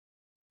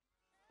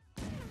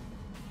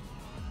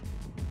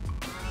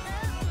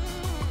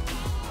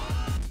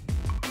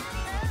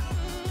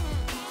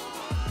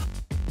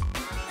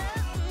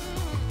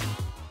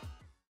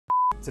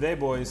Today,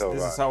 boys,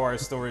 this is how our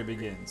story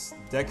begins.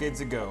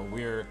 Decades ago,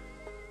 we're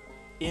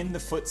in the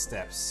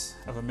footsteps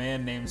of a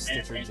man named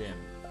Stitcher Jim.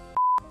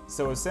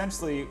 So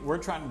essentially, we're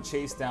trying to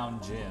chase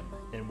down Jim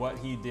and what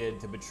he did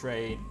to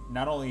betray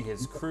not only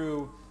his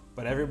crew,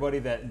 but everybody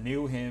that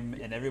knew him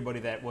and everybody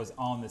that was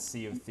on the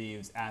Sea of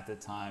Thieves at the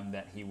time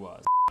that he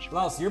was.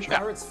 Blouse, your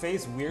pirate's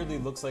face weirdly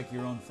looks like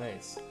your own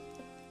face.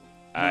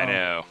 No, I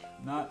know.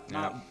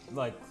 Not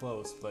like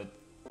close, but...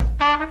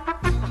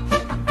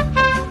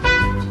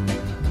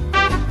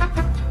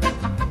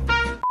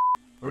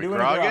 We're doing a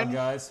grog,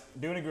 guys.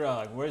 Doing a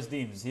grog. Where's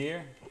Deems?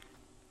 Here?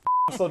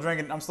 I'm still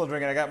drinking.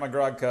 I got my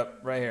grog cup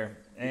right here.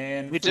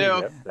 And me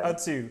too. A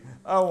 2.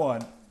 A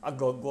 1. A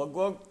glug glug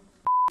glug.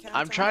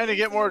 I'm trying to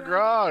get more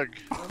grog.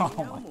 Oh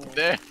my God.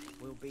 There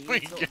we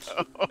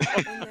go.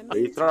 Are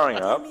you throwing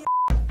up?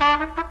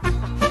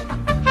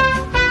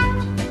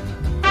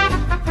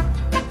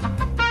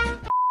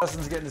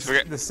 Justin's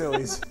getting the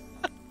sillies.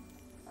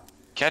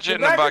 Catch it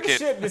in a bucket.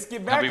 Just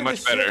get back That'd be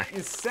much better.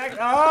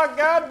 Oh,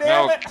 God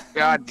damn it. No,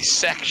 God, you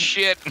sack of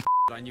shit.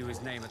 I knew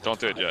his name at Don't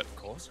do it, Jet.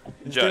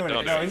 He's Jet, doing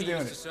don't it. No, do he's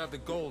doing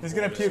it. He's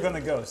gonna puke on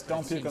the ghost.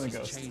 Don't puke on the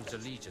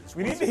ghost.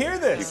 We need to hear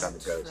this.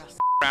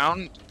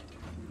 Around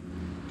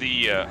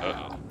the,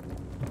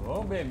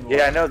 Oh, baby.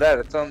 Yeah, I know that.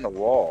 It's on the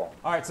wall.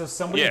 All right, so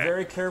somebody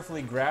very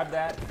carefully grab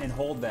that and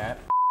hold that.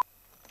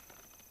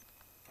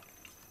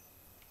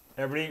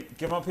 Everybody,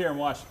 come up here and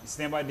watch.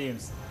 Stand by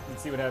Deems.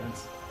 Let's see what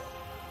happens.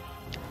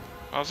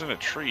 I was in a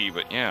tree,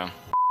 but yeah.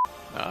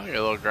 Oh, you're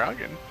a little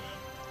grogging.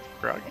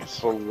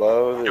 Groggies.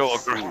 Below the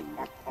sea.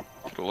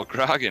 A little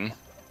grogging.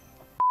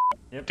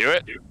 Yep. Do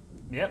it.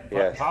 Yep.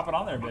 Yes. Pop it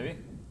on there, baby.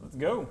 Let's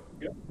go.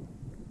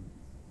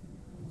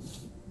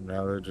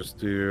 Now they just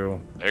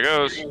do There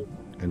goes.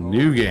 a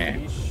new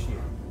game.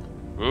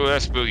 Ooh,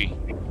 that's spooky.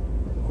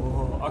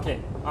 Oh, okay.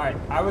 All right.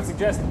 I would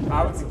suggest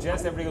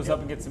everybody goes up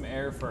and get some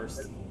air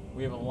first.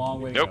 We have a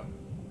long way to go.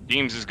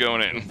 Deems is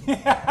going in.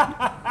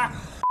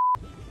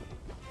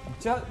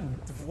 Just,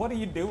 what are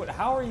you doing?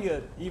 How are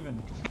you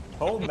even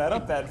holding that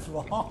up that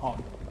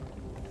long?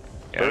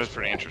 Yeah, that was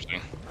pretty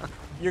interesting.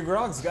 Your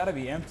grog's got to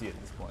be empty at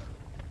this point.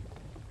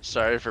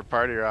 Sorry for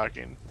party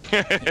rocking. We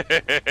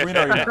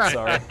know you're not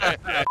sorry.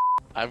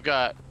 I've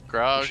got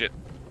grog. Shit.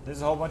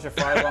 There's a whole bunch of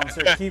firebombs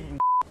here. Keep them.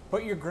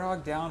 Put your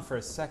grog down for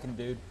a second,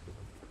 dude.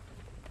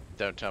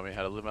 Don't tell me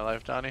how to live my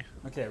life, Donnie.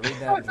 Okay, read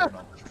that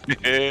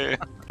journal.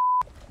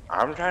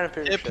 I'm trying to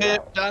figure Hip shit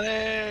hip, out. Donnie!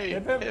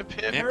 Hip hip. Hip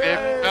hip, Hip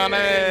hip,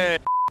 Donnie!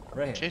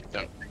 Right here. Okay,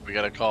 don't think we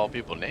gotta call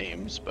people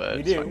names, but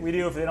We do. We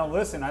do if they don't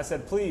listen. I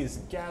said, please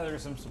gather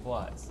some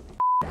supplies.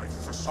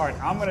 All right,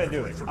 I'm gonna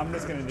do it. I'm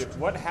just gonna do it.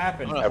 What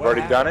happened? I've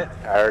already done it.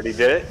 I already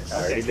did it. I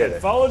already did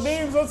it. Follow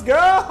Deems. Let's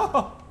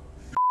go.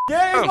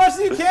 Get as much as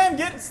you can.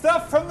 Get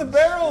stuff from the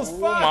barrels. Oh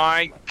Fuck.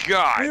 my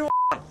God.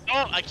 Oh,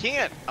 I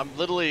can't. I'm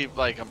literally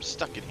like I'm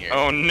stuck in here.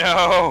 Oh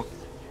no.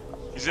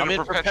 He's in I'm a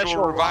in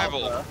perpetual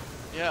revival. lava.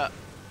 Yeah.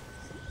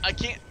 I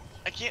can't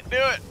do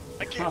it.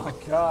 I can't. Oh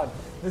God,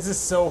 this is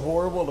so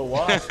horrible to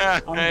watch.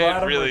 I'm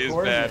glad It really I'm is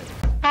recording bad.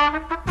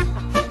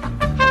 it.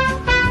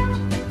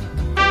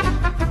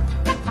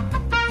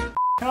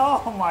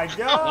 Oh my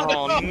God!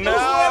 Oh Just no!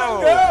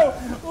 Let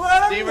him go!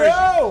 Let him Deemers,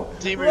 go!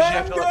 you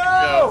have to let me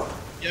go.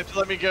 You have to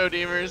let me go,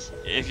 Deemers.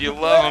 If you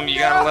love him, you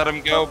gotta let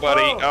him go,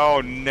 buddy.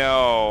 Oh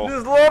no.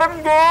 Just let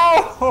him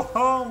go!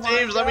 Oh my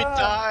Deems, let me God.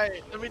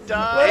 die. Let me Let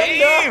die.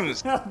 him go.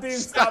 Deems! No,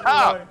 Deems, stop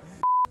Stop. running.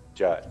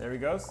 Jet. There he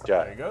goes.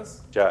 Jet. There he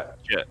goes. Jet.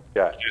 Jet.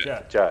 Jet.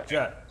 Jet. Jet.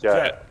 Jet.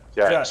 Jet.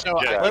 Jet. No,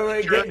 I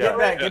Wait, can't get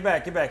back,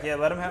 Jet. get back. Yeah,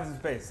 let him have some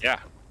space. Yeah.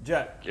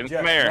 Jet. Give him Jet.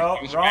 some air. No,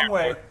 Give him some wrong air.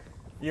 way.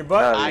 Your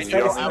butt No, is you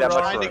don't facing need the that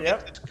much wrong room. way.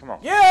 Yep. Come on.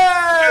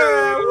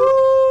 Yeah!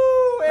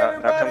 Woo! Now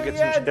Everybody, come get some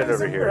yeah, shit do over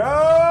some here.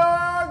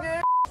 grog.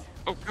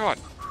 Oh God.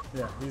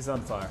 Yeah, he's on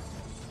fire.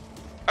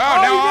 Oh,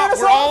 you now got us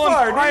we're all on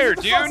on fire,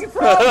 What the fuck's dude. your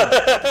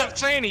problem? I'm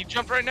saying he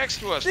jumped right next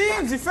to us.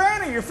 Deems, your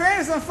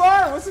fan is on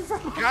fire. What's the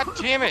fuck? God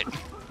damn it.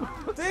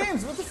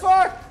 Deems, what the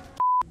fuck?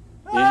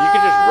 You can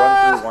just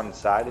run through one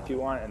side if you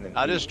want, and then.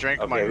 I just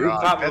drank my who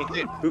grog. caught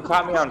me? Who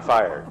caught me on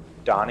fire?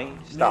 Donnie,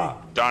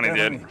 stop. Donnie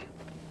Yeah, did.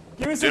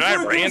 Give me some Did I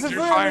food. Give me ran some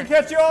through food. fire? I'm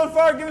gonna catch you all on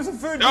fire. Give me some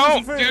food. No, give me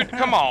some food. dude,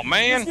 come on, Just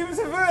man. give me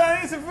some food.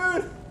 I need some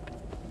food.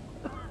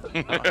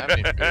 I don't have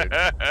any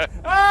food.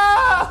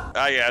 Ah!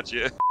 I got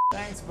you.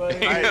 Thanks, buddy.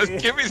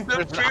 Give me some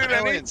food.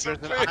 I need some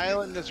There's an food.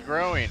 island that's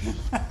growing.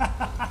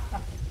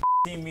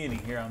 Team meeting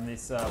here on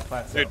this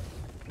plateau.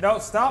 No,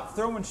 stop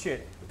throwing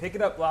shit. Pick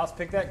it up, Louse.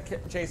 Pick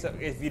that chase up.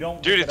 If you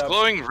don't, Dude, pick it's it up,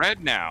 glowing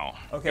red now.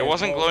 Okay, It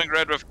wasn't well- glowing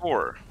red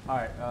before. All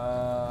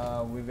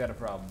right, we've got a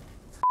problem.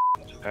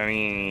 I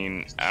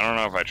mean, I don't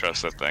know if I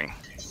trust that thing.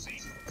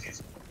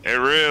 It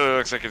really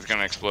looks like it's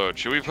gonna explode.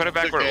 Should we put it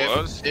back where it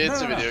was?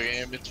 It's a No. video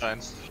game. It's fine.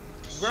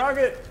 Grog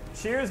it.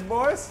 Cheers,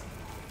 boys.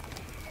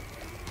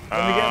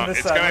 Let me get on this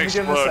it's side. gonna Let me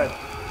get on this explode.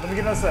 side. Let me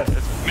get on this side.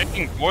 It's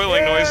making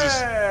boiling noises.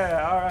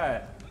 Yeah. All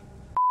right.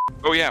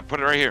 Oh yeah,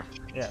 put it right here.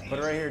 Yeah. Put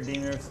it right here,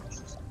 Deemers.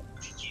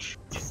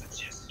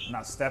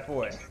 Now step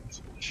away.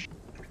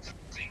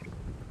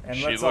 And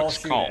She let's all looks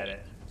shoot calm. at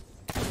it.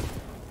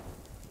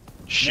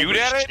 Shoot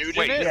at it? Shoot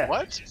Wait, at it? yeah.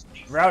 What?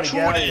 Rowdy,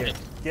 get out of here.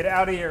 Get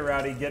out of here,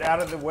 Rowdy. Get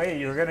out of the way.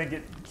 You're gonna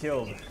get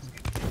killed.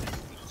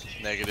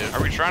 Negative.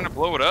 Are we trying to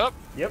blow it up?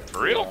 Yep.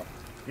 For real?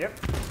 Yep.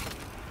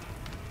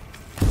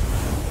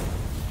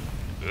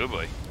 Oh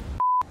boy.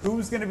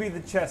 Who's gonna be the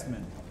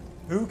chessman?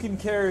 Who can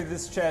carry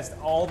this chest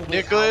all the way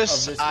Nicholas, out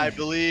of this I thing?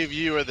 believe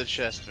you are the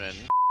chestman.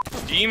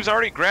 Deems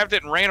already grabbed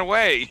it and ran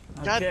away.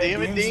 God Okay,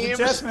 damn it, Deems Deems.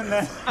 the chessman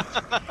then.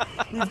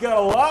 You've got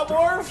a lot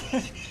more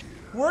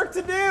work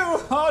to do.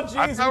 Oh jeez.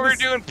 I thought we were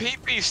doing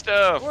pee-pee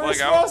stuff. We're Like,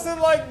 supposed to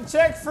like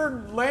check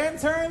for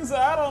lanterns.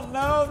 I don't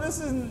know. This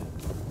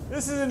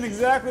isn't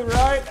exactly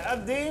right.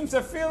 Deems,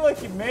 I feel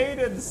like you made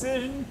a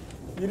decision.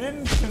 You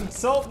didn't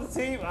consult the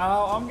team.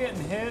 Oh, I'm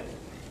getting hit.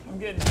 I'm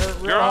getting hurt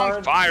real You're hard.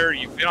 on fire.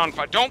 You've been on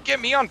fire. Don't get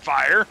me on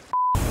fire.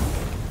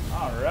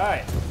 All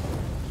right.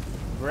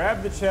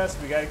 Grab the chest.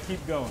 We gotta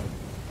keep going.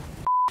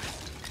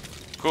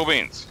 Cool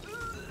beans.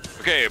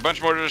 Okay, a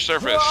bunch more to the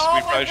surface. Oh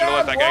We my probably should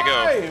have let that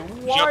guy go.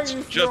 Why are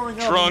you Just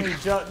throwing up drunk. on me,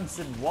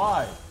 Juttinson?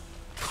 Why?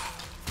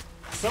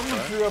 Someone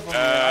threw up on me.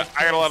 I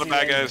got a lot of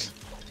can't bad see guys.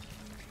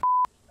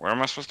 Where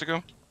am I supposed to go?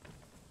 anything.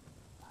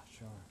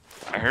 Sure.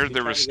 I heard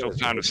there was trying to still get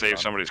time to us save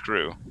from? somebody's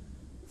crew.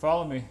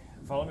 Follow me.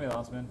 Follow me,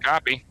 Lost Man.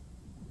 Copy.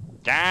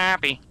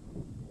 Copy.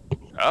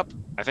 Up?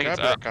 I think it's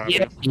up.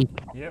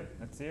 Yep,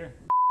 that's here.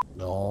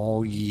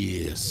 Oh,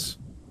 yes.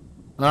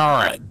 All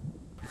right.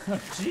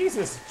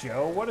 Jesus,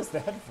 Joe, what is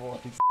that for?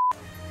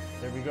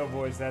 There we go,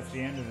 boys. That's the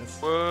end of this.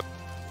 What?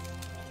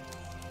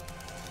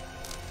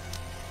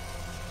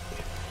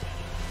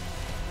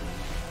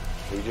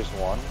 We just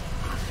won.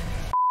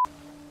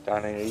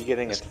 Donnie, are you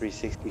getting a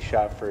 360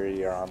 shot for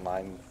your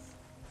online?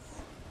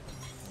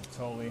 I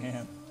totally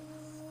am.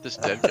 This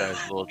dead guy's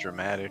a little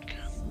dramatic.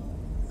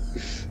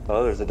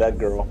 Oh, there's a dead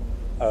girl.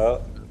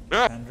 Oh,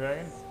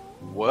 Pendragon?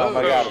 Whoa. oh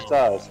my god, it's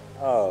us.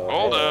 Oh,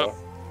 Hold hey. up.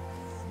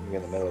 I'm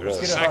in the middle of There's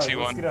Let's this. get a Sexy hug.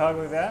 one. Let's get a hug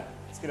with that.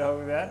 Let's get a hug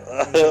with that.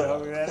 Let's get a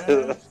hug with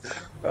that.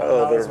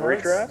 Oh, How there's this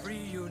works? recraft?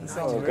 This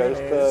Oh, thing's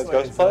ghost, weird. It's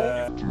ghost it's,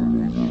 play?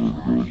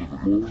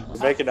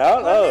 Making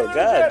out? Oh,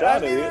 god, I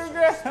Donnie. feel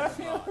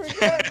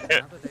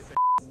regret.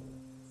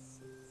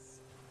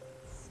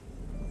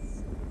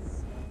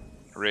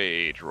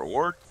 Rage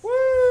reward.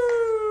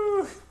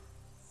 Woo!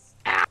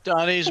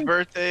 Donnie's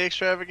birthday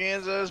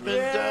extravaganza has been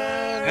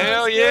done.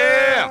 Hell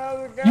yeah!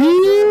 How's it going,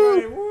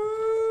 everybody?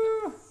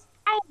 Woo!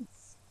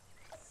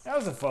 That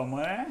was a fun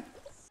one, eh?